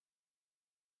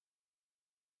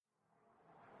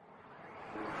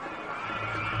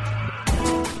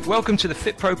Welcome to the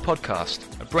FitPro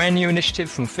podcast, a brand new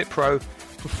initiative from FitPro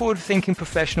for forward-thinking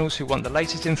professionals who want the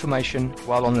latest information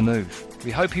while on the move. We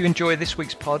hope you enjoy this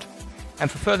week's pod, and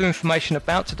for further information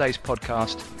about today's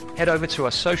podcast, head over to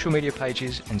our social media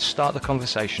pages and start the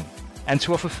conversation. And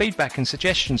to offer feedback and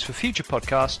suggestions for future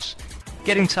podcasts,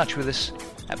 get in touch with us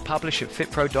at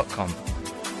publish@fitpro.com.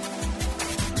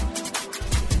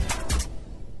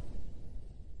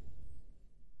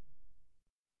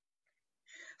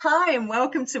 Hi, and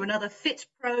welcome to another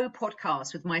FitPro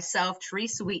podcast with myself,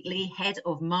 Teresa Wheatley, Head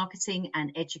of Marketing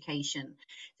and Education.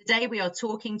 Today we are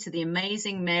talking to the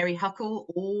amazing Mary Huckle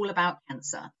all about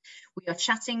cancer. We are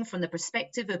chatting from the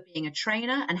perspective of being a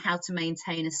trainer and how to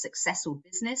maintain a successful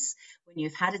business when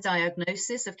you've had a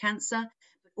diagnosis of cancer.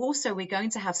 But also we're going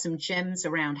to have some gems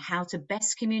around how to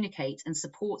best communicate and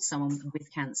support someone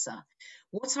with cancer.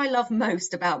 What I love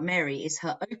most about Mary is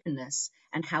her openness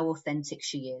and how authentic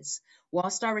she is.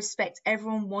 Whilst I respect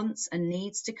everyone wants and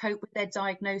needs to cope with their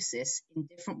diagnosis in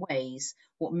different ways,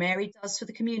 what Mary does for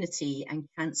the community and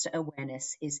cancer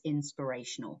awareness is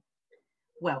inspirational.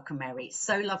 Welcome, Mary. It's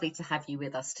so lovely to have you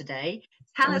with us today.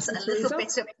 Tell us a little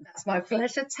bit. That's my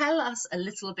pleasure. Tell us a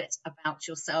little bit about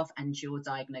yourself and your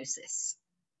diagnosis.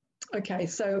 Okay,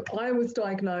 so I was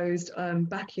diagnosed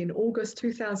back in August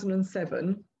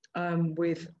 2007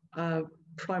 with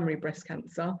primary breast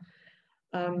cancer.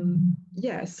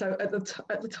 So at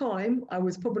the time, I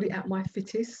was probably at my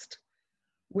fittest,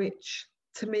 which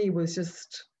to me was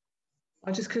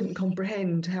I just couldn't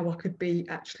comprehend how I could be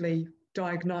actually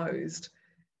diagnosed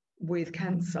with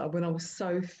cancer when I was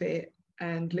so fit,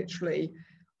 and literally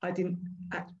I didn't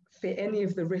fit any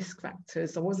of the risk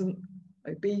factors. I wasn't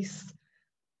obese.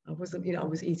 I wasn't, I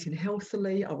was eating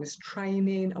healthily. I was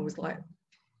training. I was like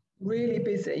really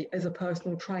busy as a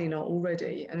personal trainer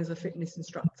already and as a fitness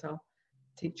instructor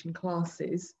teaching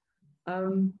classes. I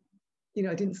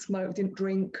didn't smoke, didn't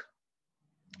drink,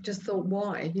 just thought,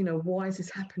 why is this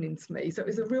happening to me? So it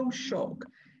was a real shock,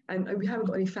 and we haven't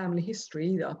got any family history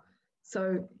either.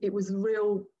 So it was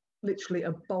literally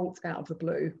a bolt out of the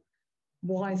blue.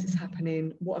 Why is this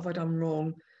happening? What have I done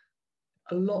wrong?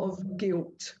 A lot of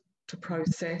guilt to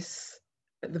process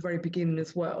at the very beginning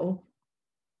as well,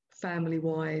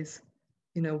 family-wise,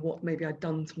 what maybe I'd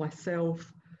done to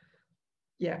myself.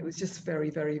 Yeah, it was just very,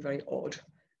 very, very odd.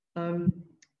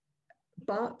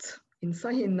 But in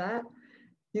saying that,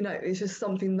 it's just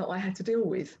something that I had to deal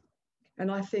with. And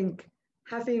I think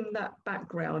having that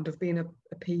background of being a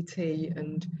PT,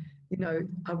 and,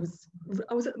 I was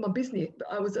at my business,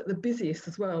 I was at the busiest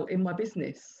as well in my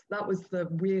business. That was the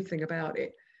weird thing about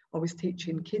it. I was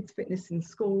teaching kids fitness in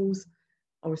schools.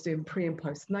 I was doing pre and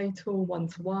postnatal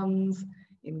one-to-ones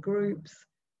in groups.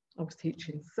 I was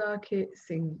teaching circuits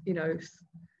in,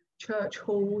 church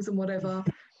halls and whatever.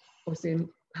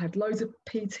 Had loads of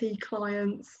PT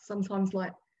clients, sometimes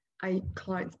like 8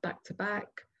 clients back to back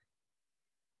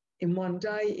in one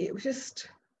day. It was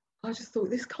I just thought,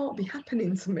 this can't be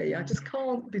happening to me. I just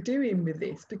can't be doing with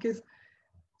this, because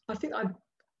I think I'd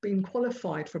been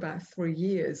qualified for about 3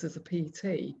 years as a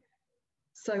PT.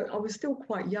 So I was still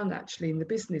quite young actually in the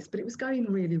business, but it was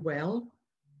going really well.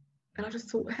 And I just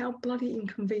thought, how bloody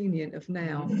inconvenient of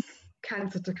now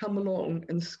cancer to come along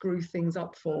and screw things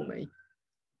up for me.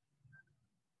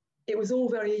 It was all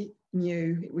very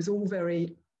new. It was all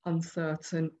very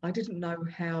uncertain. I didn't know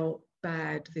how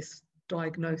bad this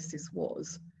diagnosis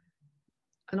was.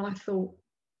 And I thought,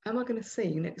 am I going to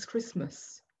see next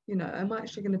Christmas? Am I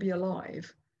actually going to be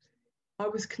alive? I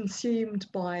was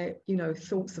consumed by,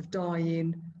 thoughts of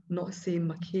dying, not seeing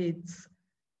my kids.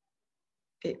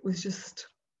 It was just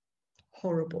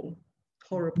horrible.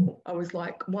 I was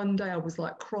like, one day I was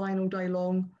like crying all day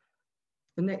long.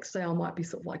 The next day I might be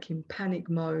sort of like in panic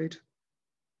mode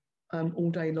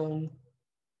all day long.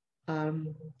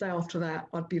 Day after that,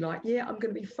 I'd be like, yeah, I'm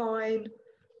going to be fine.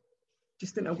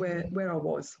 Just didn't know where I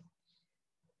was.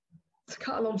 To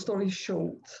cut a long story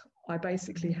short, I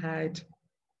basically had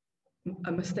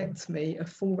a mastectomy, a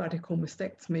full radical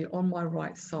mastectomy on my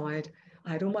right side.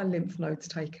 I had all my lymph nodes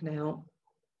taken out,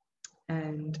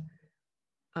 and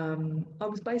I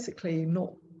was basically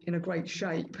not in a great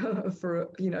shape for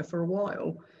a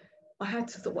while. I had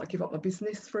to sort of like give up my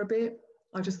business for a bit.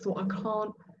 I just thought, I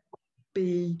can't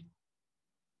be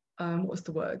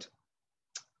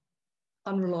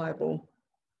unreliable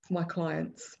for my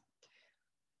clients,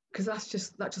 because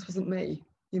that just wasn't me.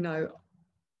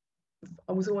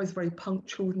 I was always very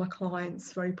punctual with my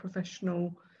clients, very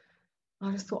professional.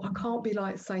 I just thought, I can't be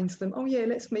like saying to them, oh yeah,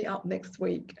 let's meet up next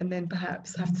week, and then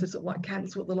perhaps have to sort of like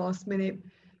cancel at the last minute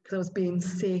because I was being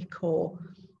sick, or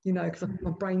because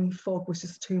my brain fog was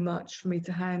just too much for me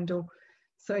to handle.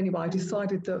 So anyway, I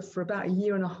decided that for about a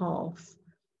year and a half,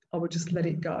 I would just let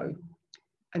it go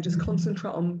and just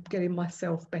concentrate on getting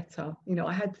myself better. You know,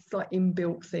 I had this like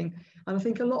inbuilt thing, and I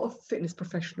think a lot of fitness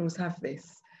professionals have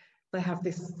this. They have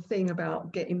this thing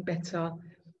about getting better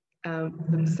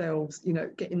themselves, you know,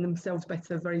 getting themselves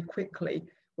better very quickly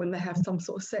when they have some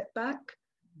sort of setback.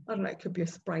 I don't know, it could be a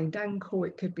sprained ankle,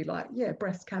 it could be like, yeah,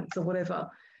 breast cancer, whatever.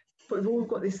 But we've all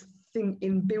got this thing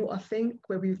inbuilt, I think,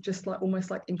 where we've just like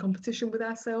almost like in competition with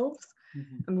ourselves.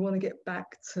 And we want to get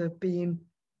back to being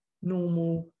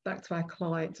normal, back to our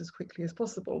clients as quickly as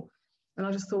possible. And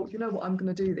I just thought, you know what, I'm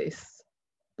going to do this,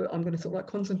 but I'm going to sort of like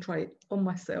concentrate on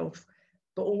myself,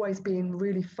 but always being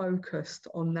really focused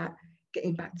on that,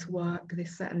 getting back to work,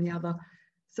 this, that, and the other.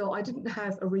 So I didn't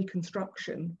have a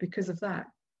reconstruction because of that.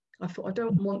 I thought, I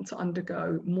don't want to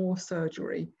undergo more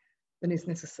surgery than is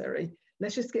necessary.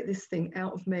 Let's just get this thing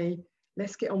out of me.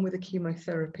 Let's get on with the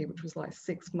chemotherapy, which was like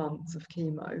 6 months of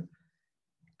chemo.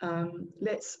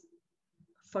 Let's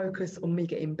focus on me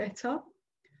getting better.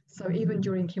 So even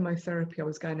during chemotherapy, I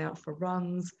was going out for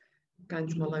runs, going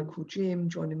to my local gym,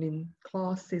 joining in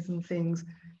classes and things,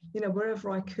 you know, wherever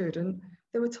I could. And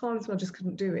there were times when I just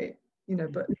couldn't do it, you know,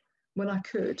 but when I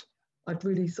could, I'd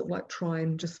really sort of like try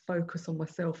and just focus on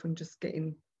myself and just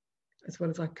getting as well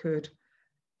as I could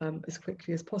as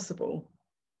quickly as possible.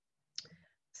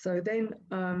 So then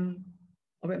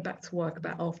I went back to work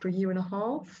about after a year and a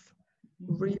half,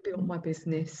 rebuilt my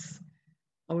business.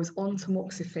 I was on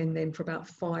tamoxifen then for about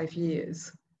 5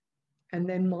 years. And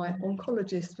then my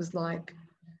oncologist was like,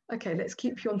 okay, let's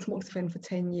keep you on tamoxifen for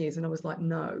 10 years. And I was like,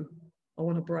 no, I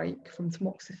want a break from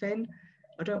tamoxifen.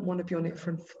 I don't want to be on it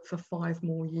for 5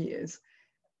 more years.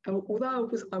 And although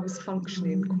I was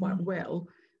functioning quite well,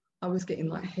 I was getting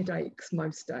like headaches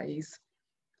most days.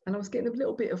 And I was getting a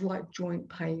little bit of like joint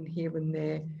pain here and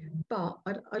there. But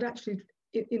I'd actually,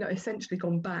 you know, essentially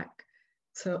gone back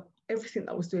to everything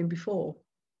that I was doing before.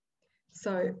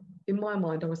 So in my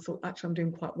mind, I was thought, actually, I'm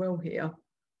doing quite well here.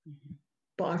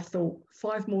 But I thought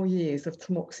 5 more years of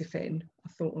tamoxifen. I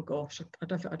thought, oh gosh, I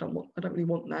don't really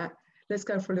want that. Let's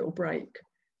go for a little break.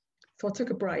 So I took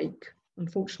a break.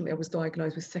 Unfortunately, I was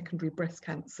diagnosed with secondary breast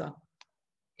cancer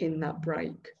in that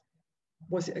break.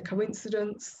 Was it a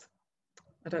coincidence?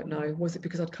 I don't know. Was it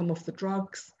because I'd come off the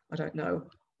drugs? I don't know.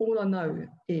 All I know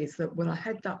is that when I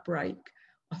had that break,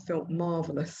 I felt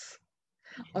marvelous.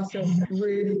 I felt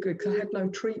really good because I had no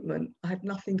treatment. I had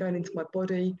nothing going into my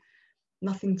body,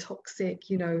 nothing toxic,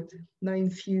 you know, no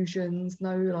infusions,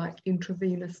 no like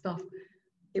intravenous stuff.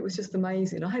 It was just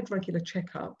amazing. I had regular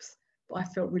checkups, but I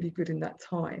felt really good in that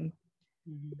time.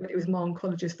 It was my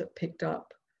oncologist that picked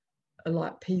up a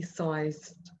like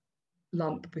pea-sized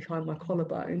lump behind my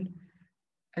collarbone.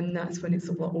 And that's when it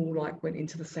sort of all like went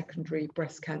into the secondary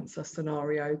breast cancer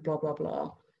scenario, blah, blah,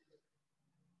 blah.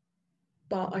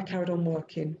 But I carried on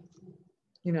working,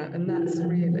 you know, and that's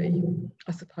really,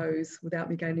 I suppose, without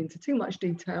me going into too much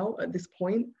detail at this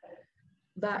point,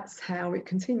 that's how it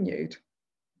continued.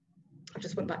 I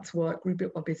just went back to work,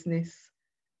 rebuilt my business,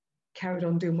 carried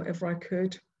on doing whatever I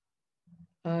could.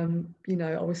 You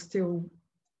know, I was still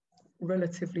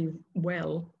relatively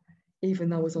well, even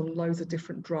though I was on loads of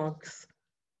different drugs,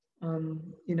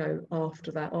 you know,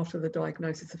 after the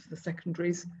diagnosis of the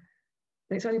secondaries.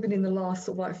 And it's only been in the last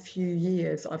sort of like few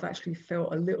years I've actually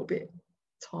felt a little bit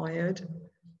tired,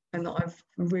 and that I've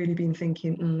really been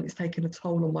thinking, it's taken a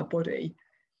toll on my body,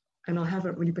 and I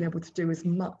haven't really been able to do as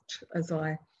much as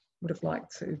I would have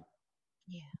liked to.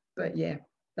 Yeah. But yeah,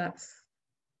 that's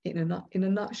in a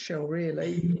nutshell,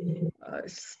 really.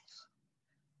 There's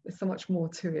so much more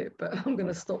to it, but I'm going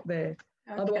to stop there.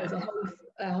 Okay. Otherwise,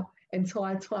 our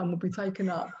entire time will be taken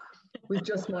up with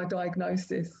just my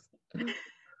diagnosis.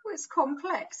 Well, it's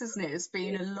complex, isn't it? It's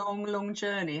been a long, long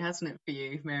journey, hasn't it, for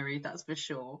you, Mary? That's for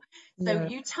sure. So yeah.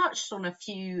 You touched on a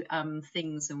few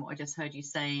things in what I just heard you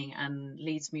saying, and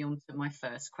leads me on to my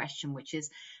first question, which is,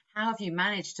 how have you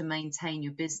managed to maintain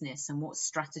your business, and what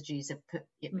strategies have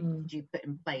you put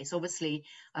in place? Obviously,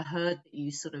 I heard that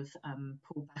you sort of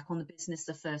pulled back on the business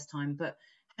the first time, but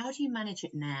how do you manage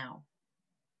it now?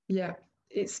 Yeah,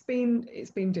 it's been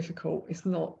difficult. It's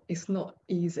not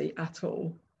easy at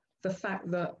all. The fact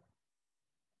that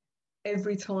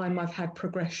every time I've had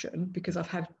progression, because I've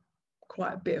had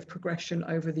quite a bit of progression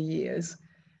over the years,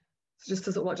 so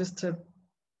just to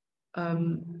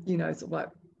you know, sort of like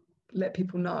let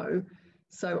people know.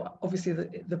 So obviously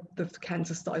the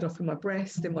cancer started off in my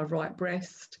breast, in my right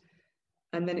breast,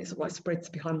 and then it sort of like spread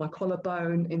to behind my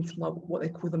collarbone into my what they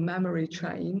call the mammary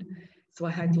chain. So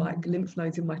I had like lymph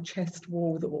nodes in my chest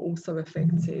wall that were also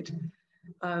affected,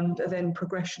 and then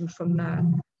progression from that.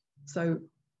 So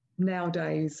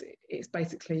nowadays it's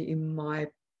basically in my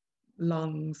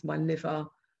lungs, my liver,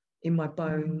 in my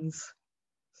bones,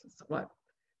 like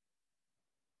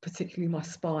particularly my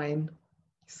spine,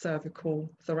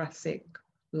 cervical, thoracic,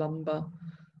 lumbar,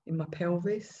 in my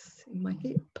pelvis, in my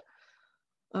hip.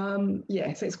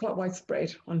 Yeah, so it's quite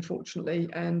widespread, unfortunately.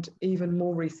 And even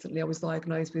more recently, I was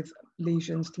diagnosed with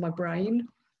lesions to my brain.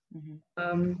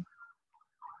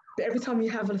 But every time you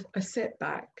have a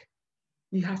setback,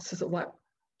 you have to sort of like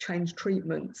change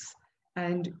treatments,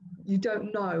 and you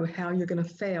don't know how you're going to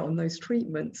fare on those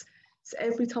treatments. So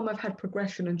every time I've had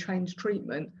progression and changed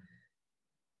treatment,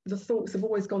 the thoughts have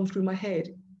always gone through my head,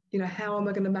 you know, how am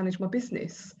I going to manage my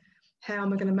business? How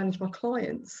am I going to manage my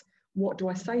clients? What do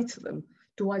I say to them?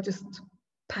 Do I just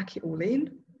pack it all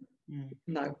in?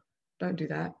 No, don't do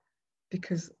that,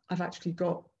 because I've actually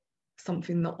got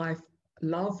something that I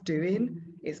love doing.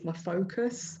 It's my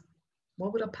focus. Why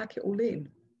would I pack it all in?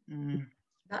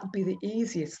 That'd be the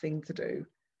easiest thing to do.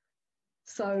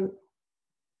 So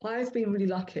I've been really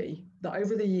lucky that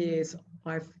over the years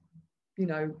I've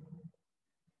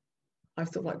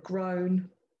sort of like grown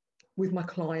with my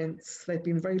clients. They've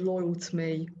been very loyal to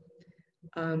me.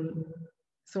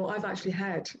 So I've actually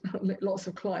had lots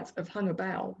of clients have hung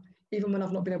about, even when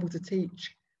I've not been able to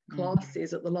teach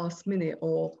classes at the last minute,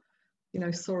 or, you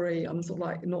know, sorry, I'm sort of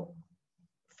like not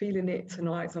feeling it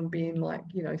tonight. I'm being like,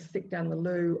 you know, sick down the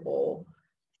loo, or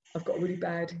I've got a really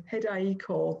bad headache,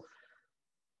 or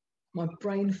my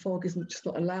brain fog isn't just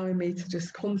not allowing me to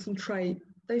just concentrate.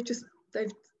 They've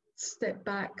stepped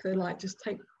back. They're like, just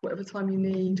take whatever time you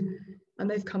need, and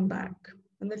they've come back.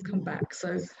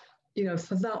 So, you know,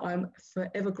 for that, I'm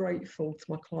forever grateful to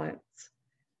my clients,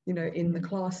 you know, in the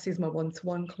classes, my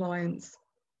one-to-one clients.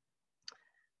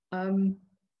 I'm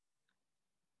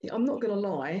not going to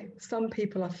lie, some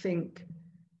people I think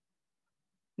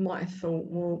might have thought,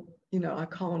 well, you know,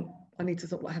 I need to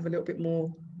sort of like have a little bit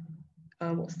more,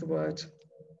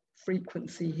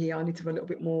 frequency here. I need to have a little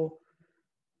bit more,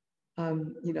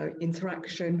 you know,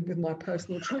 interaction with my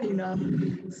personal trainer.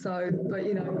 So, but,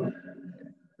 you know,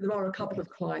 there are a couple of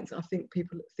clients, I think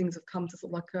things have come to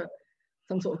sort of like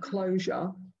some sort of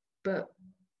closure, but,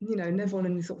 you know, never on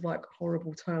any sort of like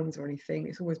horrible terms or anything.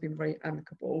 It's always been very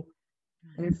amicable.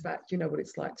 And in fact, you know what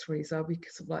it's like, Teresa, we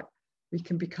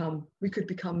could become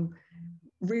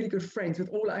really good friends with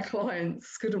all our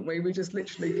clients, couldn't we? We just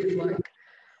literally could like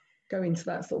go into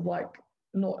that sort of like,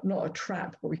 not a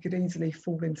trap, but we could easily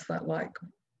fall into that, like,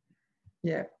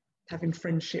 yeah, having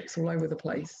friendships all over the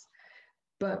place.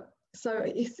 But so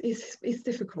it's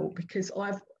difficult, because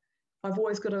I've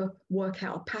always got to work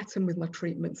out a pattern with my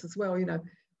treatments as well. You know,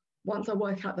 once I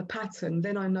work out the pattern,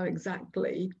 then I know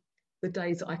exactly the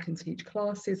days that I can teach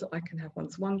classes, that I can have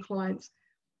one-to-one clients,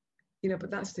 you know,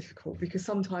 but that's difficult, because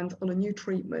sometimes on a new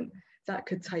treatment, that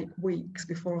could take weeks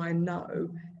before I know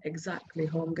exactly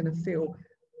how I'm going to feel,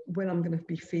 when I'm going to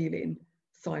be feeling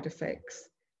side effects,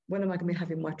 when am I going to be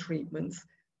having my treatments,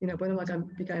 you know, when am I going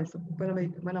to be going for,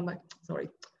 sorry,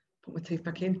 put my teeth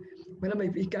back in, when I may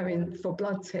be going for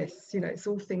blood tests, you know, it's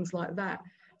all things like that.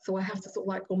 So I have to sort of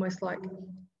like almost like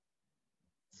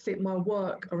fit my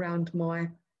work around my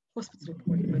hospital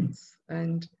appointments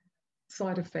and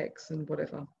side effects and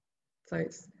whatever. So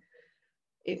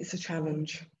it's a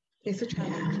challenge. It's a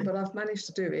challenge, but I've managed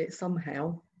to do it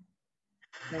somehow.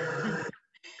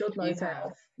 God knows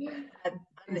how.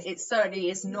 And it certainly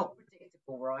is not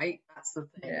predictable, right? That's the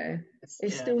thing. Yeah,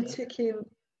 it's still ticking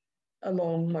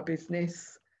along, my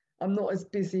business. I'm not as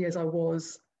busy as I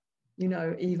was, you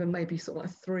know, even maybe sort of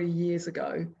like 3 years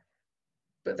ago.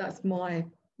 But that's my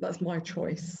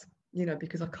choice, you know,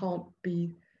 because I can't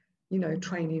be, you know,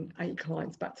 training 8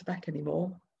 clients back to back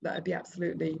anymore. That would be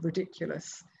absolutely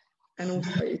ridiculous. And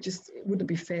also it wouldn't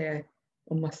be fair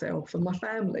on myself and my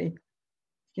family.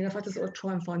 You know, if I had to sort of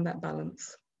try and find that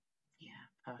balance. Yeah,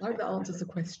 perfect. I hope that answers the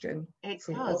question. It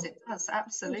does,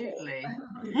 absolutely.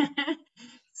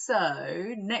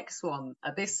 So next one,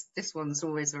 this one's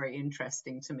always very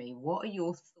interesting to me. What are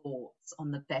your thoughts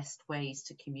on the best ways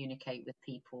to communicate with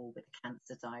people with a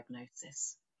cancer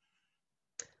diagnosis?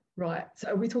 Right,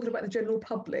 so are we talking about the general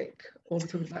public, or are we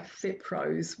talking about fit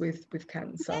pros with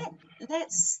cancer?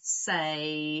 Let's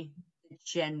say the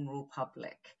general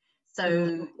public.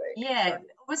 So yeah,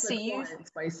 obviously you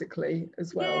basically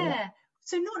as well. Yeah.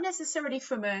 So not necessarily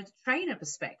from a trainer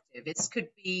perspective. It could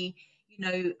be, you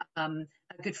know,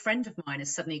 a good friend of mine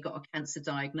has suddenly got a cancer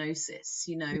diagnosis.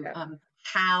 You know,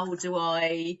 how do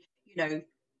I, you know,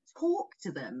 talk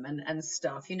to them and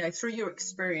stuff? You know, through your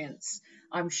experience,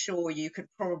 I'm sure you could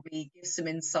probably give some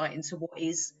insight into what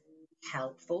is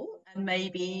helpful and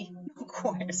maybe not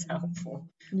quite as helpful.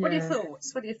 What are your Yeah.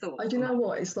 thoughts? What are your thoughts? Do you know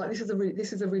what? It's like this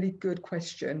is a really good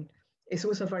question. It's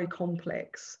also very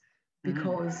complex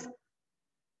because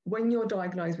when you're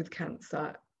diagnosed with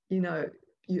cancer,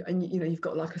 you've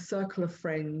got like a circle of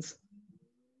friends,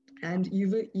 and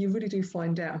you really do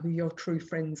find out who your true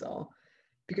friends are,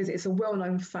 because it's a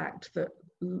well-known fact that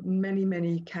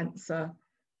many cancer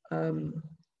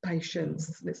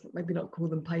patients, let's maybe not call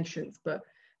them patients, but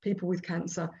people with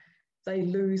cancer, they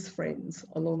lose friends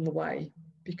along the way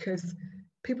because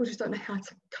people just don't know how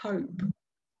to cope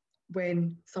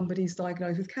when somebody's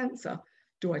diagnosed with cancer.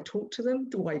 Do I talk to them?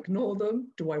 Do I ignore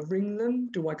them? Do I ring them?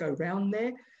 Do I go round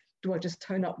there? Do I just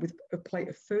turn up with a plate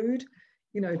of food?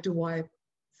 Do I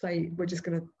say, we're just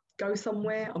going to go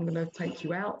somewhere? I'm going to take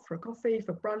you out for a coffee,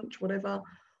 for brunch, whatever.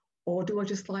 Or do I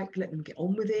just like let them get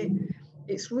on with it?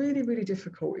 It's really, really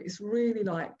difficult. It's really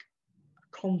like a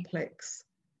complex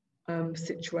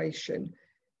situation.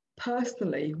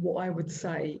 Personally, what I would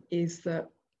say is that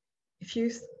if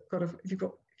you've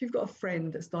got a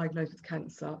friend that's diagnosed with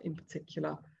cancer in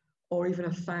particular, or even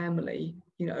a family,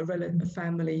 a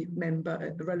family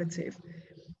member, a relative,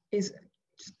 is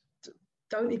just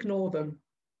don't ignore them.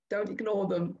 Don't ignore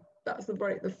them. That's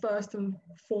the first and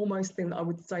foremost thing that I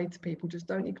would say to people. Just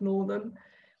don't ignore them.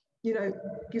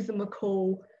 Give them a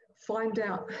call, find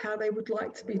out how they would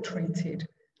like to be treated.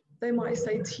 They might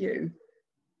say to you,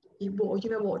 well, you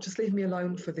know what, just leave me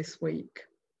alone for this week.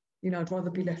 I'd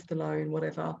rather be left alone,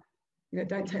 whatever.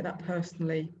 Don't take that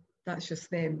personally. That's just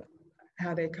them,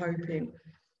 how they're coping.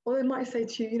 Or they might say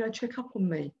to you, check up on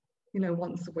me,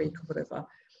 once a week or whatever.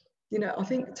 I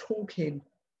think talking,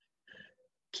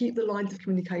 keep the lines of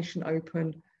communication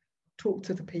open, talk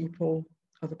to the people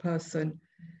or the person.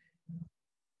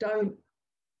 Don't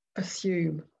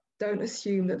assume. Don't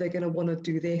assume that they're going to want to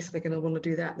do this, they're going to want to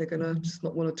do that, they're going to just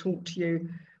not want to talk to you.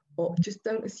 Or just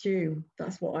don't assume.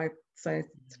 That's what I say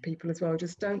to people as well.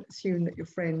 Just don't assume that your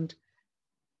friend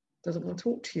doesn't want to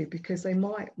talk to you, because they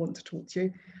might want to talk to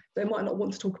you. They might not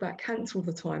want to talk about cancer all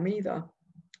the time either.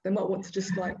 They might want to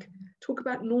just like talk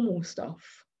about normal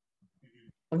stuff.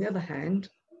 On the other hand,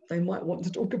 they might want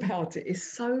to talk about it. It's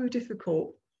so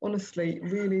difficult, honestly, it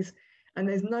really is. And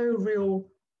there's no real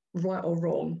right or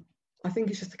wrong. I think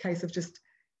it's just a case of just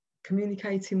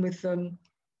communicating with them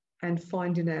and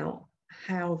finding out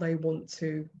how they want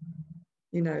to,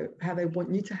 how they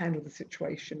want you to handle the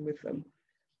situation with them.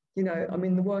 I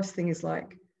mean, the worst thing is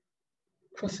like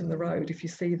crossing the road if you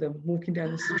see them walking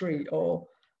down the street, or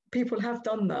people have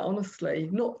done that, honestly,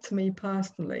 not to me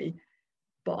personally,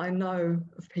 but I know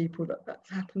of people that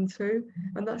that's happened to.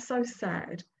 And that's so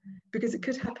sad, because it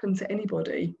could happen to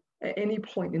anybody at any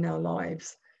point in our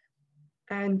lives.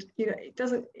 And,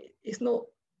 it's not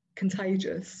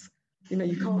contagious.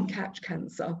 You can't catch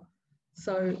cancer.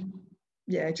 So,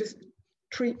 yeah, just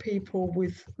treat people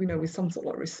with, with some sort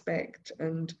of like respect,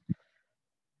 and,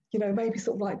 maybe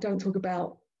sort of like don't talk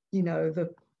about,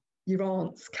 your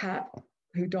aunt's cat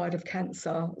who died of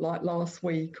cancer like last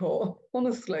week, or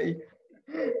honestly,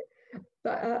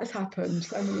 that has happened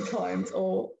so many times.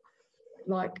 Or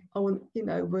like, oh,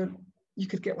 you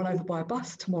could get run over by a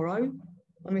bus tomorrow.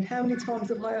 I mean, how many times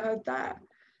have I heard that?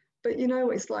 But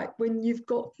it's like when you've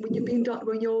been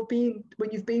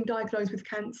diagnosed with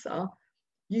cancer,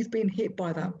 you've been hit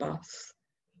by that bus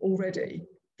already.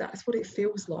 That's what it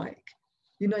feels like.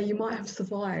 You might have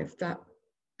survived that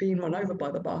being run over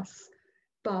by the bus,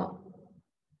 but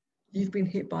you've been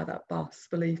hit by that bus.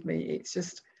 Believe me, it's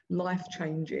just life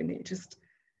changing.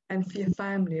 And for your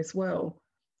family as well.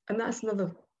 And that's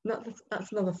another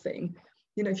thing.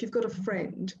 If you've got a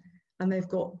friend and they've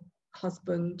got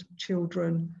husband,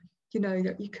 children,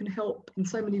 you can help in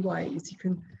so many ways.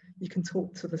 You can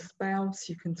talk to the spouse,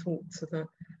 you can talk to the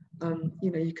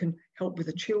you can help with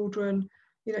the children.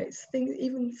 It's things,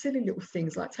 even silly little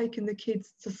things like taking the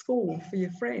kids to school for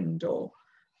your friend, or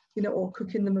or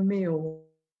cooking them a meal.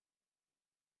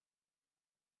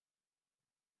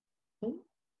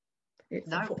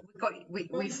 No,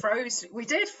 we froze. We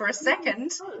did for a second.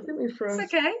 It's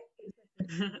okay.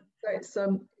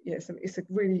 So it's a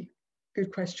really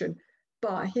good question.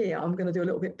 But here I'm going to do a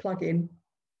little bit plug-in,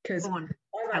 because I've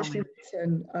actually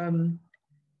written,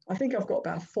 I think I've got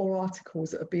about 4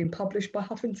 articles that have been published by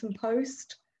Huffington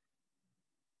Post.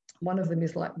 One of them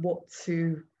is like what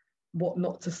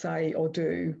not to say or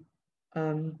do.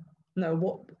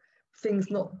 What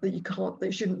things not that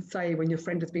you shouldn't say when your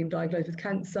friend has been diagnosed with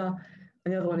cancer.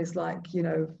 And the other one is like,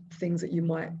 things that you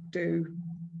might do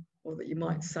or that you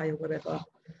might say or whatever.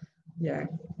 Yeah,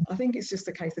 I think it's just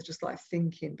a case of just like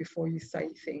thinking before you say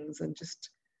things, and just,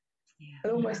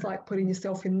 And almost like putting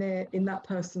yourself in that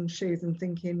person's shoes and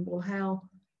thinking, well, how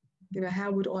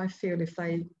would I feel if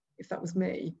that was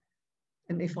me,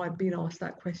 and if I'd been asked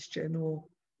that question, or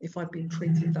if I'd been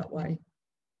treated that way.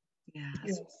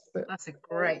 Yes, that's a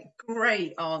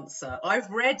great answer. I've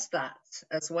read that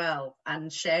as well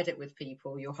and shared it with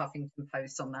people, your Huffington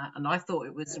Post on that, and I thought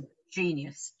it was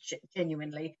genius,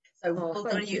 genuinely. So well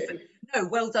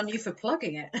done you for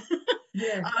plugging it.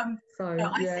 Yeah.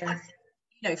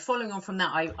 Following on from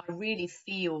that, I really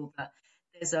feel that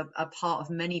there's a part of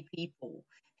many people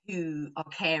who are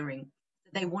caring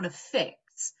that they want to fix.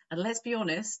 And let's be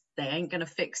honest, they ain't going to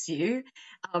fix you.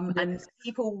 And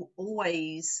people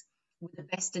always, with the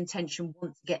best intention,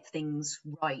 want to get things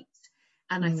right.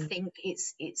 And I think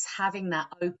it's having that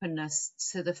openness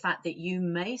to the fact that you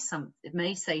may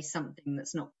say something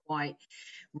that's not quite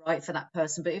right for that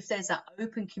person, but if there's that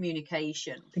open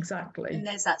communication, and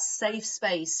there's that safe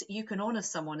space, you can honor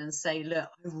someone and say, look,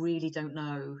 I really don't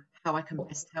know how I can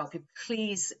best help you.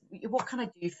 Please, what can I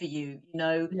do for you?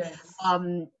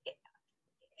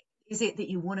 Is it that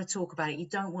you want to talk about it? You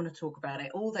don't want to talk about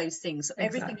it? All those things.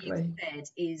 Everything you've said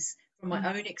is from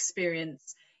my own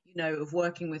experience, of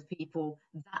working with people.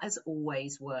 That has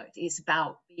always worked. It's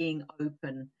about being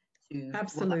open to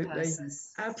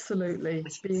absolutely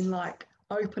being like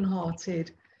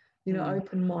open-hearted,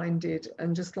 open-minded,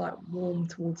 and just like warm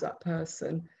towards that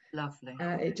person. Lovely.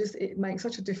 It makes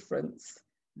such a difference.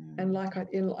 And like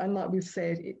we've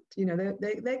said, they're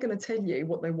going to tell you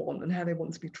what they want and how they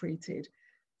want to be treated.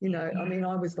 I mean,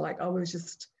 I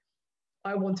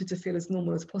wanted to feel as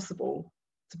normal as possible,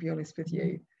 to be honest with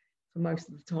you, for most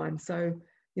of the time. So,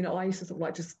 I used to sort of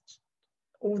like just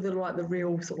all the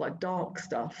real sort of like dark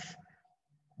stuff,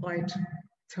 I'd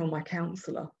tell my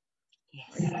counsellor.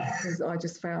 Because I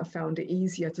just found it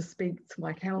easier to speak to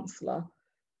my counsellor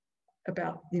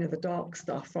about, the dark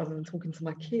stuff, rather than talking to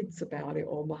my kids about it,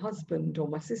 or my husband, or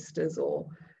my sisters, or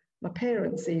my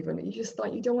parents even. You just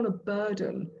like, you don't want to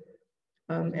burden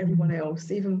everyone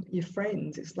else, even your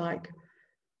friends. It's like,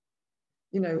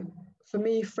 for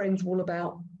me, friends are all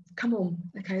about, come on,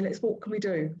 okay, what can we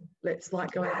do? Let's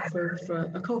like go out for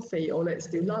a coffee, or let's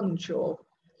do lunch,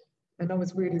 and I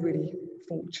was really, really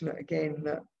fortunate again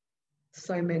that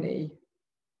so many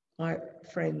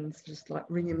friends just like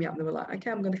ringing me up, and they were like,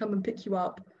 okay, I'm going to come and pick you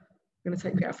up, I'm going to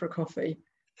take you out for a coffee,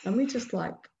 and we just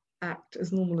like act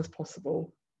as normal as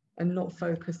possible and not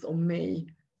focus on me,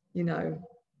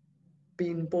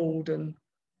 being bald and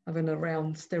having a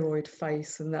round steroid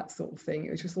face and that sort of thing.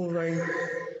 It was just all very,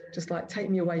 just like, take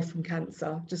me away from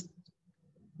cancer, just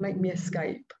make me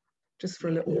escape just for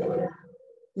a little while,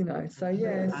 So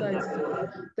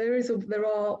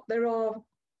there are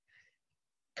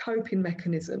coping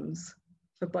mechanisms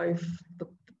for both the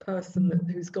person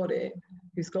who's got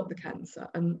the cancer,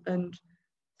 and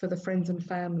for the friends and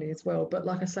family as well. But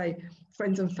like I say,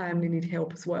 friends and family need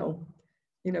help as well.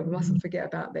 We mustn't forget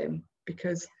about them,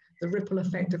 because the ripple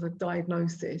effect of a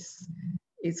diagnosis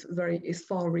is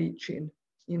far-reaching.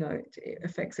 It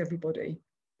affects everybody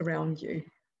around you.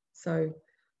 So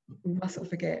we mustn't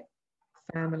forget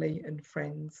family and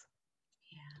friends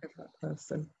of that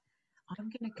person. I'm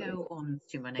going to go on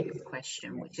to my next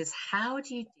question, which is, how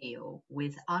do you deal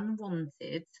with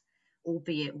unwanted,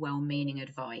 albeit well-meaning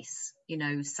advice?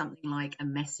 Something like a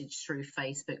message through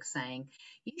Facebook saying,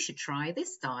 you should try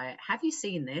this diet. Have you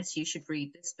seen this? You should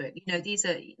read this book. These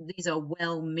are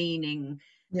well-meaning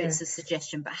bits of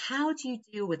suggestion, but how do you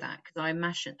deal with that? Because I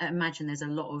imagine there's a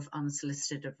lot of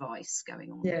unsolicited advice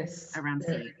going on around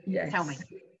for you. Yes, tell me.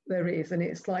 There is, and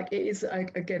it's like, it is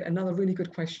again another really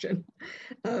good question,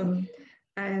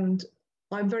 and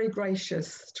I'm very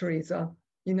gracious, Teresa.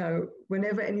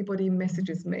 Whenever anybody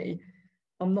messages me,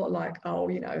 I'm not like, oh,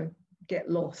 get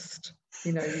lost,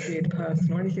 you weird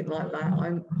person, or anything like that.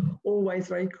 I'm always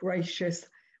very gracious.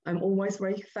 I'm always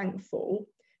very thankful,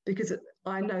 because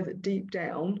I know that deep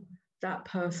down that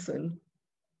person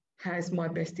has my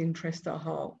best interest at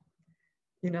heart,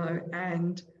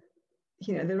 and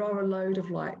there are a load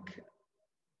of like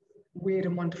weird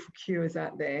and wonderful cures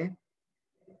out there.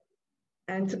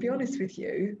 And to be honest with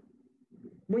you,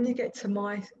 when you get to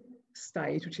my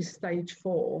stage, which is stage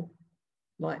 4,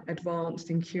 like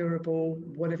advanced, incurable,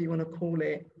 whatever you want to call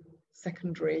it,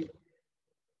 secondary,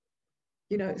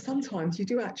 sometimes you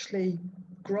do actually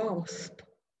grasp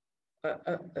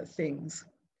at things,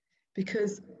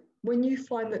 because when you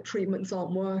find that treatments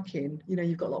aren't working,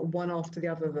 you've got like one after the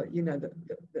other that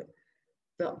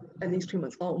and these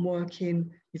treatments aren't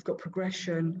working, you've got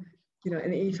progression, and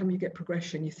anytime you get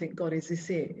progression, you think, God, is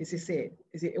this it? Is this it?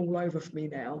 Is it all over for me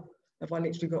now? Have I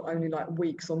literally got only like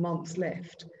weeks or months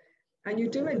left? And you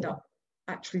do end up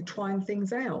actually trying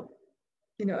things out,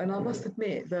 you know. And I must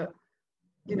admit that,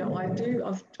 you know,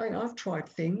 I've tried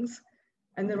things,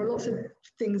 and there are lots of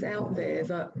things out there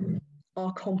that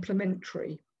are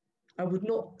complementary. I would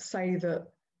not say that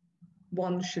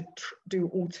one should do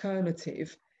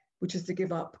alternative, which is to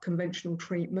give up conventional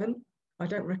treatment. I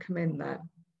don't recommend that.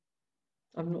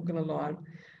 I'm not going to lie.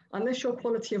 Unless your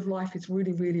quality of life is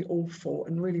really, really awful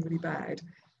and really, really bad,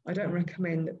 I don't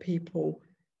recommend that people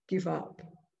give up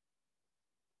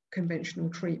conventional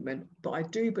treatment. But I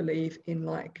do believe in,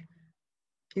 like,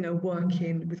 you know,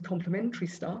 working with complementary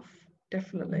stuff,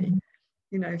 definitely.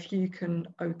 You know, if you can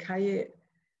okay it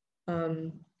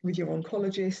with your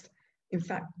oncologist. In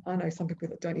fact, I know some people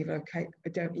that don't even okay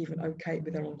it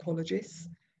with their oncologists.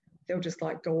 They'll just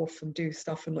like go off and do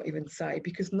stuff and not even say,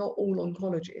 because not all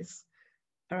oncologists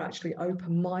are actually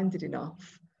open-minded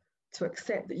enough to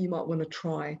accept that you might want to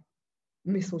try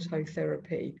mistletoe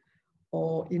therapy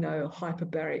or, you know,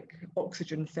 hyperbaric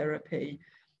oxygen therapy.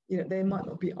 You know, they might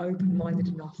not be open-minded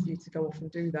enough for you to go off and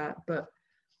do that. But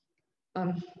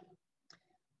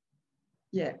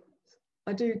yeah,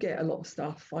 I do get a lot of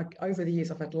stuff. Like over the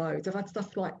years, I've had loads. I've had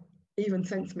stuff like even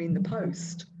sent to me in the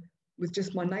post with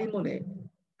just my name on it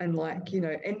and, like, you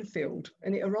know, Enfield,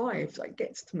 and it arrives, like,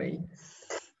 gets to me.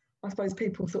 I suppose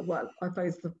people thought, well, I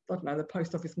don't know, the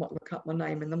post office might look up my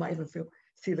name and they might even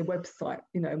see the website,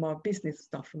 you know, my business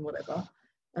stuff and whatever,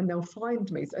 and they'll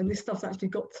find me. And this stuff's actually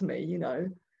got to me, you know.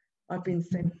 I've been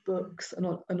sent books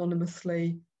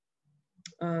anonymously.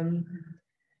 I'm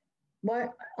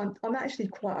actually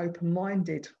quite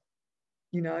open-minded,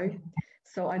 you know.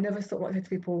 So I never sort of like said to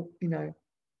people, you know,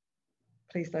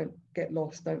 please don't get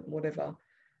lost, don't whatever.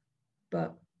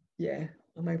 But yeah,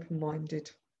 I'm open-minded.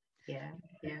 Yeah.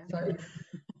 So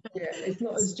yeah, it's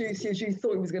not as juicy as you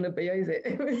thought it was going to be, is it?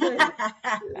 It was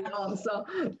an answer.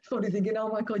 Probably thinking, oh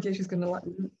my God, yeah, she's going to like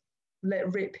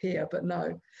let rip here, but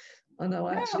no. I know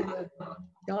I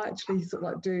actually sort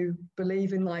of like do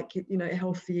believe in, like, you know,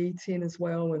 healthy eating as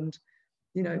well, and,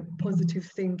 you know, positive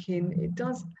thinking. It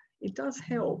does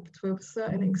help to a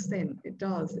certain extent. It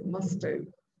does. It must do.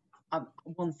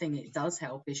 One thing it does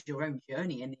help is your own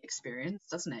journey and the experience,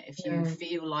 doesn't it? If you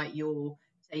feel like you're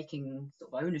taking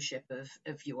sort of ownership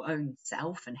of your own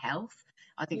self and health,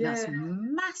 I think that's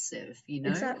massive, you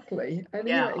know. Exactly. And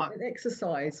you know, and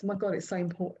exercise, my God, it's so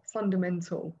important,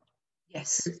 fundamental.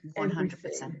 Yes,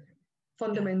 100%.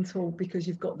 Fundamental, because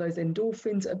you've got those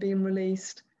endorphins that are being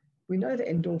released. We know that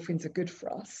endorphins are good for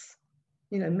us,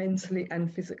 you know, mentally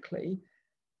and physically.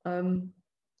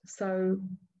 So,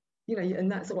 you know,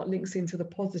 and that's what links into the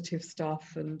positive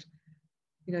stuff, and,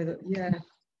 you know, that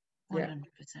 100%.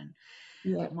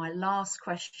 Yeah. My last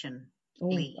question,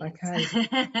 please. Okay.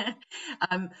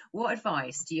 What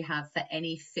advice do you have for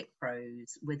any fit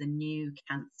pros with a new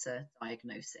cancer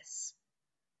diagnosis?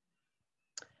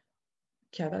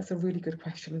 Yeah, that's a really good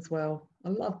question as well. I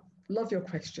love your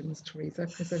questions, Teresa,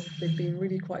 because they've been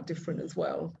really quite different as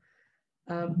well,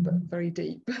 but very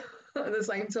deep at the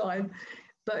same time.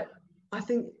 But I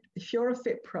think if you're a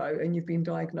fit pro and you've been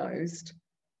diagnosed,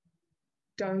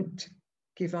 don't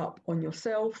give up on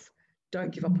yourself.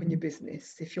 Don't give up on your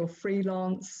business. If you're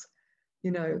freelance,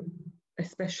 you know,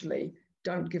 especially,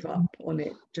 don't give up on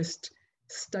it. Just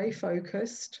stay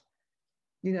focused.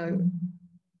 You know,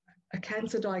 a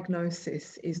cancer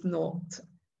diagnosis is not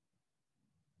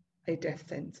a death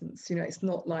sentence. You know, it's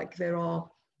not like there are,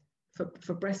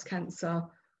 for breast cancer,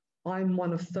 I'm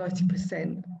one of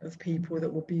 30% of people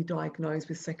that will be diagnosed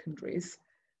with secondaries.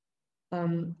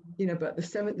 You know, but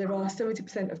there are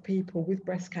 70% of people with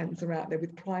breast cancer out there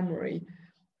with primary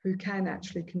who can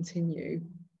actually continue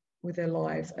with their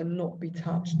lives and not be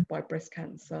touched by breast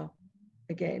cancer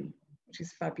again, which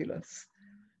is fabulous.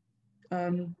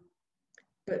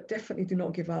 But definitely do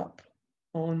not give up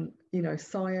on, you know,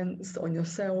 science, on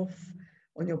yourself,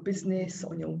 on your business,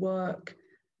 on your work.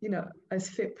 You know, as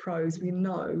fit pros, we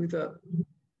know that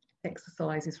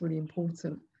exercise is really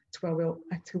important to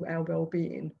our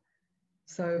well-being.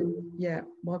 So yeah,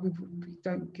 why we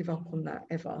don't give up on that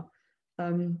ever.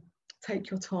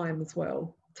 Take your time as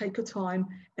well. Take your time,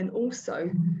 and also,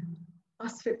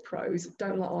 us fit pros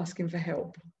don't like asking for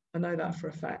help. I know that for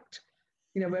a fact.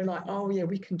 You know, we're like, oh yeah,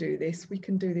 we can do this, we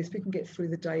can do this, we can get through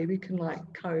the day, we can like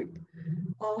cope.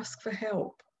 Ask for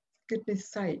help. For goodness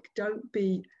sake, don't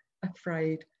be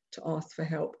afraid to ask for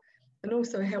help. And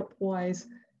also help-wise,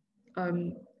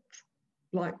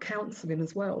 like counselling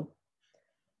as well.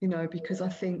 You know, because I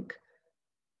think,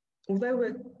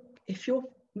 although if you're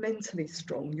mentally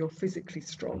strong, you're physically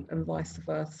strong, and vice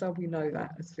versa. We know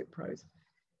that as fit pros.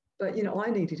 But, you know, I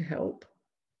needed help.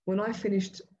 When I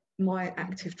finished my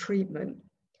active treatment,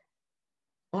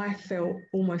 I felt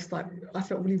almost like, I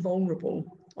felt really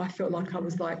vulnerable. I felt like I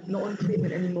was like not on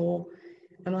treatment anymore,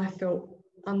 and I felt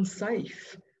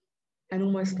unsafe and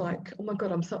almost like, oh my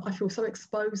God, I feel so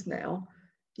exposed now.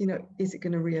 You know, is it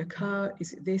going to reoccur?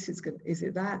 Is it this? Is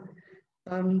it that?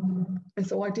 And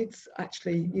so I did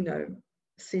actually, you know,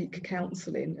 seek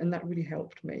counselling, and that really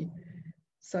helped me.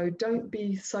 So don't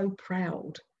be so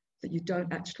proud that you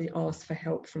don't actually ask for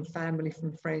help from family,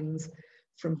 from friends,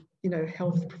 from, you know,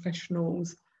 health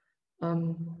professionals.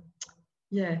 Um,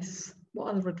 yes.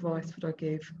 What other advice would I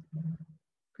give?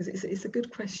 Because it's a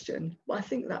good question. But I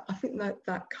think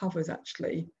that covers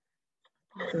actually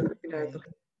the, you know,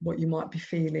 what you might be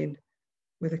feeling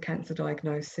with a cancer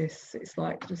diagnosis. It's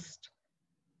like just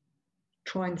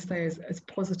try and stay as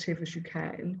positive as you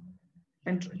can,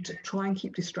 and try and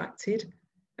keep distracted.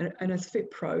 And as fit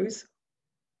pros,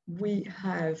 we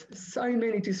have so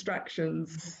many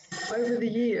distractions. Over the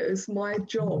years, my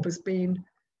job has been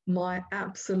my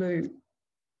absolute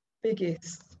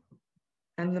biggest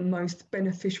and the most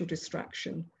beneficial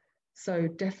distraction. So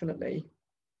definitely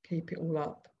keep it all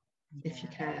up if you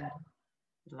can.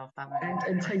 Love that.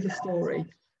 And tell your story.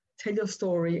 Tell your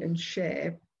story and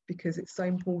share, because it's so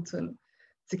important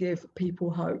to give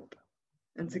people hope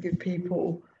and to give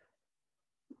people,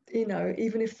 you know,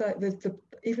 even if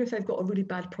even if they've got a really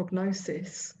bad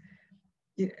prognosis,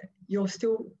 you're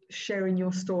still sharing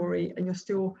your story, and you're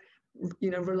still,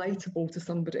 you know, relatable to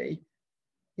somebody,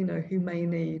 you know, who may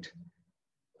need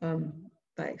that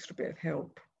extra bit of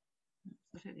help.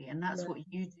 Absolutely. And that's what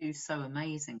you do so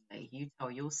amazingly. You tell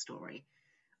your story.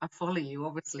 I follow you,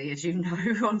 obviously, as you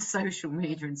know, on social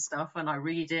media and stuff, and I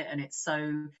read it, and it's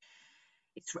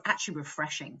actually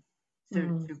refreshing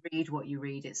to read what you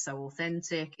read. It's so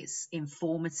authentic, it's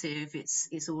informative,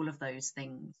 it's all of those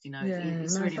things, you know.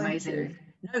 It's really amazing.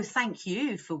 No, thank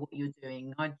you for what you're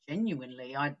doing. I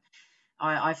genuinely,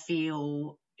 I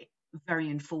feel very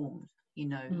informed, you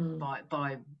know,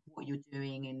 by what you're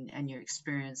doing and your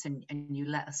experience, and you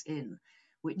let us in,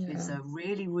 which is a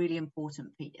really, really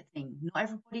important thing. Not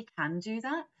everybody can do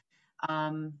that,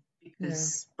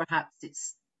 because perhaps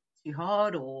it's too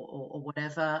hard, or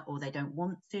whatever, or they don't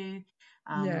want to.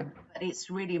 But it's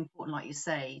really important, like you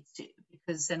say,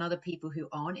 because then other people who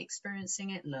aren't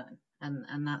experiencing it learn,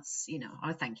 and that's, you know,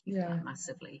 I thank you for that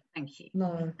massively. Thank you.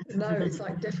 No, it's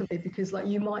like definitely, because like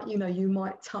you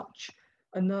might touch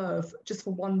a nerve just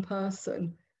for one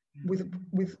person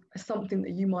with something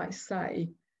that you might say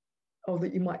or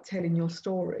that you might tell in your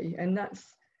story, and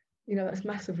that's, you know, that's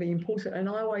massively important. And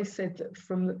I always said that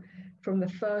from the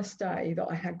first day that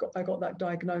I got that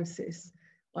diagnosis,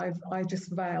 I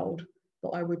just vowed that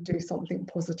I would do something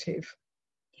positive,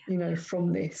 you know,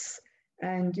 from this.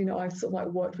 And you know, I've sort of like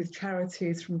worked with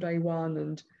charities from day one,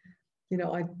 and you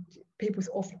know, people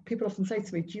often say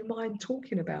to me, do you mind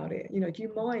talking about it? You know, do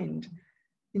you mind,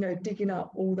 you know, digging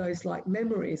up all those like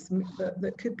memories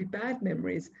that could be bad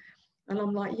memories? And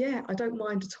I'm like, yeah, I don't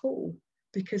mind at all,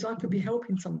 because I could be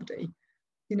helping somebody,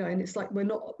 you know. And it's like, we're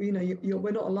not, you know,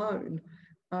 we're not alone.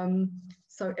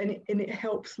 So and it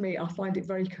helps me. I find it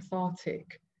very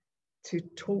cathartic to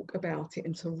talk about it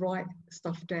and to write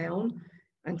stuff down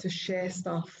and to share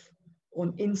stuff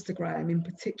on Instagram in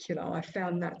particular. I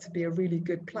found that to be a really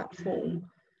good platform,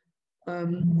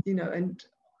 you know, and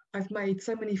I've made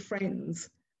so many friends,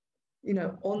 you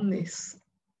know, on this,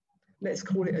 let's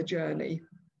call it a journey.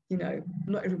 You know,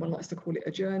 not everyone likes to call it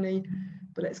a journey,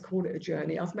 but let's call it a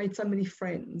journey. I've made so many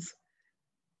friends,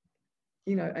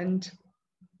 you know, and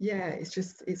yeah,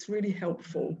 it's really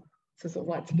helpful to sort of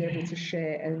like to be able to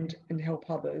share and help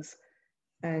others.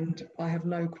 And I have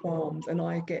no qualms, and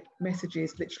I get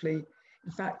messages literally.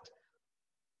 In fact,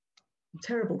 I'm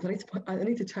terrible because I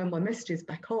need to turn my messages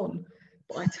back on.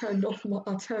 But I turned off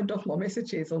my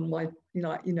messages on my,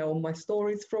 on my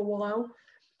stories for a while,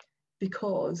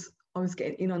 because I was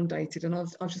getting inundated, and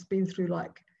I've just been through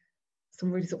like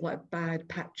some really sort of like bad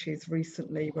patches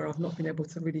recently where I've not been able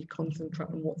to really concentrate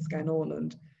on what's going on,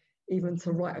 and even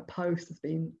to write a post has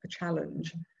been a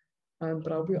challenge.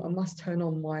 But I must turn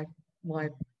on my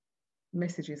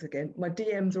messages again. My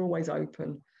DMs are always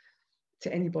open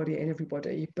to anybody and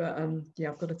everybody, but yeah,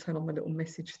 I've got to turn on my little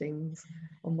message things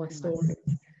on my stories.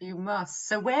 You must.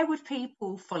 So where would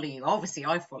people follow you? Obviously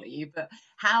I follow you, but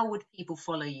how would people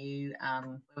follow you?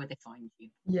 Where would they find you?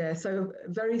 Yeah, so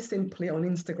very simply on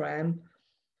Instagram,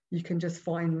 you can just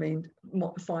find me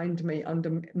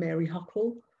under Mary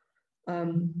Huckle.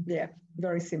 Yeah,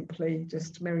 very simply,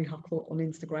 just Mary Huckle on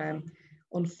Instagram.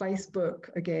 On Facebook,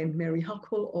 again, Mary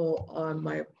Huckle, or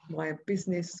my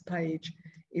business page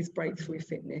is Breakthrough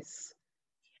Fitness.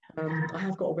 I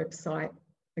have got a website,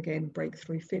 again,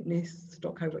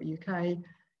 breakthroughfitness.co.uk.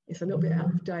 it's a little bit out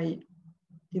of date,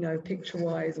 you know,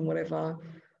 picture-wise and whatever.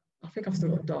 I think I've still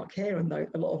got dark hair and a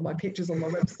lot of my pictures on my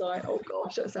website. Oh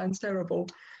gosh, that sounds terrible.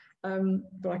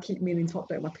 But I keep meaning to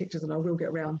update my pictures, and I will get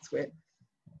around to it.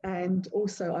 And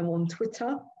also I'm on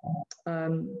Twitter,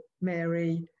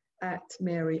 Mary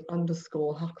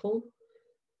 @Mary_Huckle.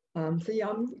 So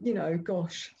yeah, you know,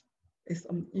 gosh,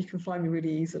 you can find me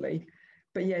really easily.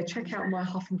 But yeah, check out my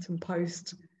Huffington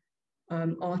Post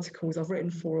articles. I've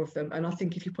written 4 of them, and I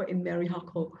think if you put in Mary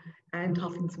Huckle and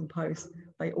Huffington Post,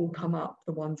 they all come up,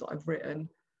 the ones that I've written.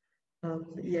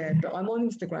 Yeah, but I'm on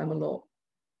Instagram a lot.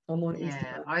 I'm on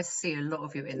Instagram. I see a lot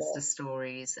of your Insta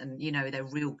stories, and you know, they're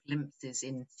real glimpses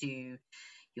into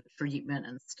your treatment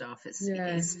and stuff.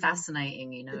 It's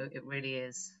fascinating, you know, it really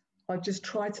is. I just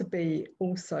try to be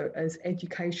also as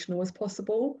educational as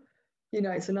possible. You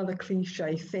know, it's another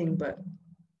cliche thing, but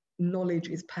knowledge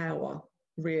is power,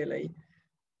 really.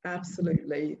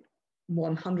 Absolutely,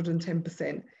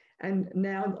 110%. And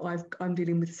now I'm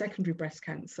dealing with secondary breast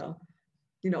cancer.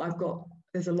 You know, I've got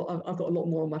a lot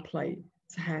more on my plate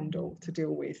to handle, to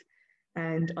deal with.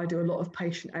 And I do a lot of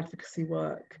patient advocacy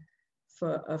work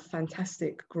for a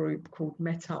fantastic group called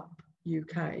Metup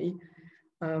UK.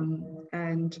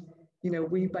 And, you know,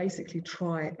 we basically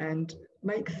try and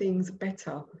make things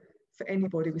better for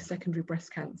anybody with secondary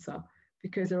breast cancer,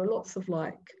 because there are lots of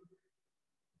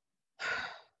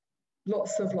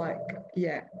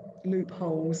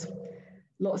loopholes,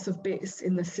 lots of bits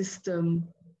in the system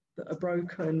that are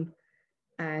broken.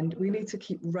 And we need to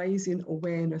keep raising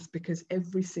awareness, because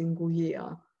every single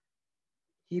year,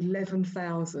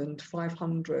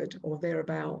 11,500 or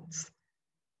thereabouts,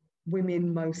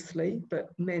 women mostly, but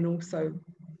men also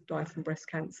die from breast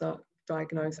cancer,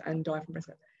 diagnosed and die from breast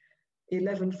cancer.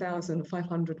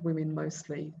 11,500 women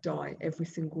mostly die every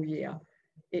single year.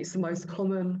 It's the most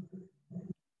common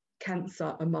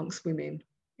cancer amongst women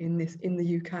in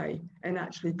the UK and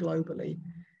actually globally.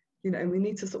 You know, and we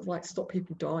need to sort of like stop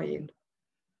people dying.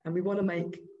 And we want to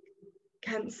make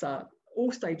cancer,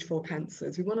 all stage 4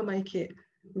 cancers, we want to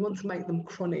make them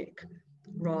chronic,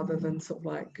 rather than sort of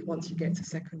like once you get to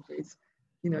secondaries,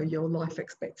 you know, your life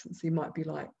expectancy might be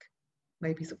like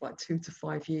maybe sort of like 2 to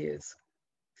 5 years.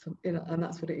 So, you know, and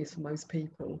that's what it is for most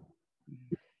people.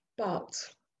 But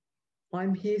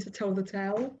I'm here to tell the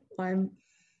tale. I'm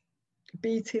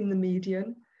beating the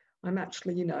median. I'm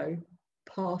actually, you know,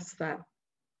 past that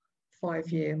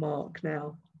 5-year mark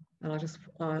now. And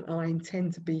I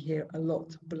intend to be here a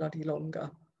lot bloody longer.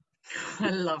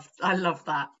 I love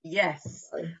that. Yes,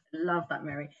 I love that,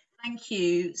 Mary. Thank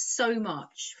you so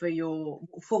much for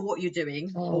what you're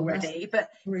doing already.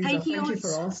 But thank you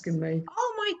for asking me.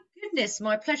 Oh my goodness,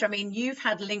 my pleasure. I mean, you've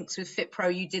had links with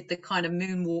FitPro. You did the kind of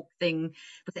moonwalk thing,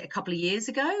 was it a couple of years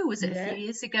ago? Was it a few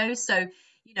years ago? So,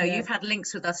 you know, you've had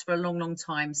links with us for a long, long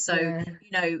time. So,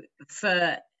 you know,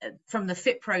 from the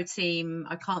FitPro team,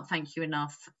 I can't thank you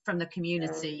enough. From the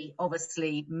community,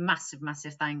 obviously, massive,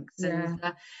 massive thanks. Yeah.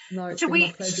 And, no, it's been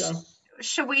my pleasure.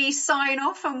 Shall we sign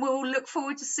off, and we'll look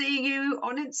forward to seeing you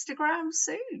on Instagram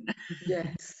soon?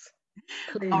 Yes,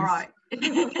 please. All right.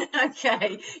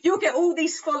 Okay. You'll get all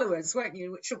these followers, won't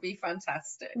you? Which will be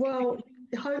fantastic. Well,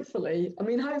 hopefully. I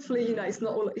mean, hopefully, you know, it's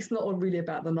not all really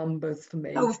about the numbers for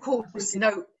me. Oh, of course.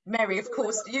 No, Mary, of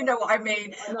course. You know what I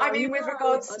mean. I mean, with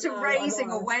regards to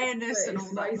raising awareness and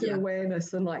all that. Raising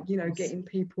awareness and, like, you know, getting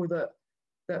people that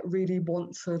really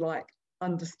want to, like,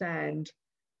 understand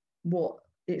what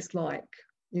it's like,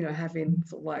 you know, having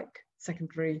sort of like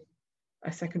secondary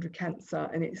cancer.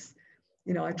 And it's,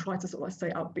 you know, I try to sort of like stay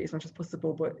upbeat as much as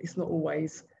possible, but it's not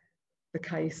always the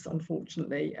case,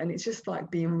 unfortunately. And it's just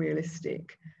like being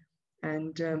realistic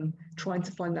and trying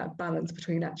to find that balance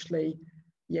between actually,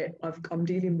 I'm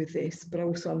dealing with this, but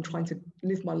also I'm trying to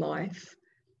live my life,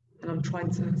 and I'm trying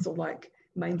to sort of like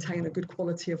maintain a good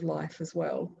quality of life as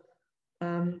well.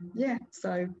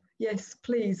 So yes,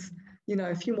 please, you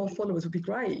know, a few more followers would be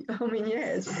great. I mean,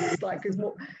 it's like, because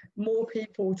more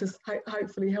people to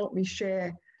hopefully help me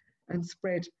share and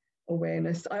spread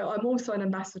awareness. I'm also an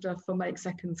ambassador for Make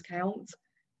Seconds Count,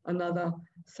 another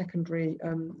secondary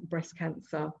breast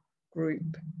cancer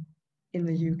group in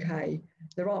the UK.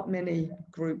 There aren't many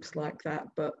groups like that,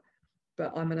 but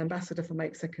I'm an ambassador for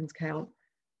Make Seconds Count.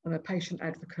 I'm a patient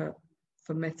advocate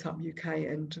for Metup UK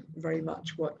and very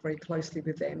much work very closely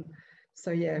with them.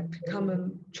 So yeah, come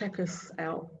and check us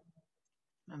out.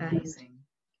 Amazing.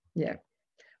 And,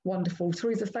 wonderful.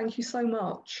 Teresa, thank you so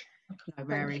much. No,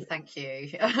 Mary, thank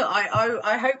you.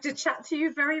 I hope to chat to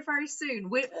you very, very soon.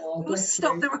 We'll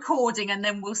stop the recording, and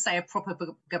then we'll say a proper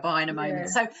goodbye in a moment.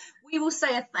 So we will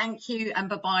say a thank you and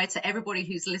bye-bye to everybody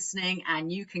who's listening,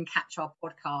 and you can catch our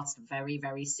podcast very,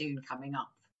 very soon coming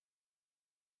up.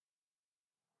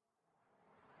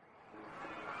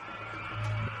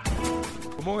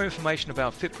 For more information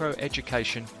about FitPro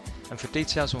education and for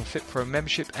details on FitPro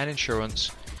membership and insurance,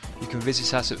 you can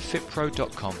visit us at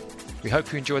fitpro.com. We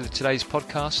hope you enjoyed today's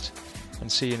podcast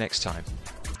and see you next time.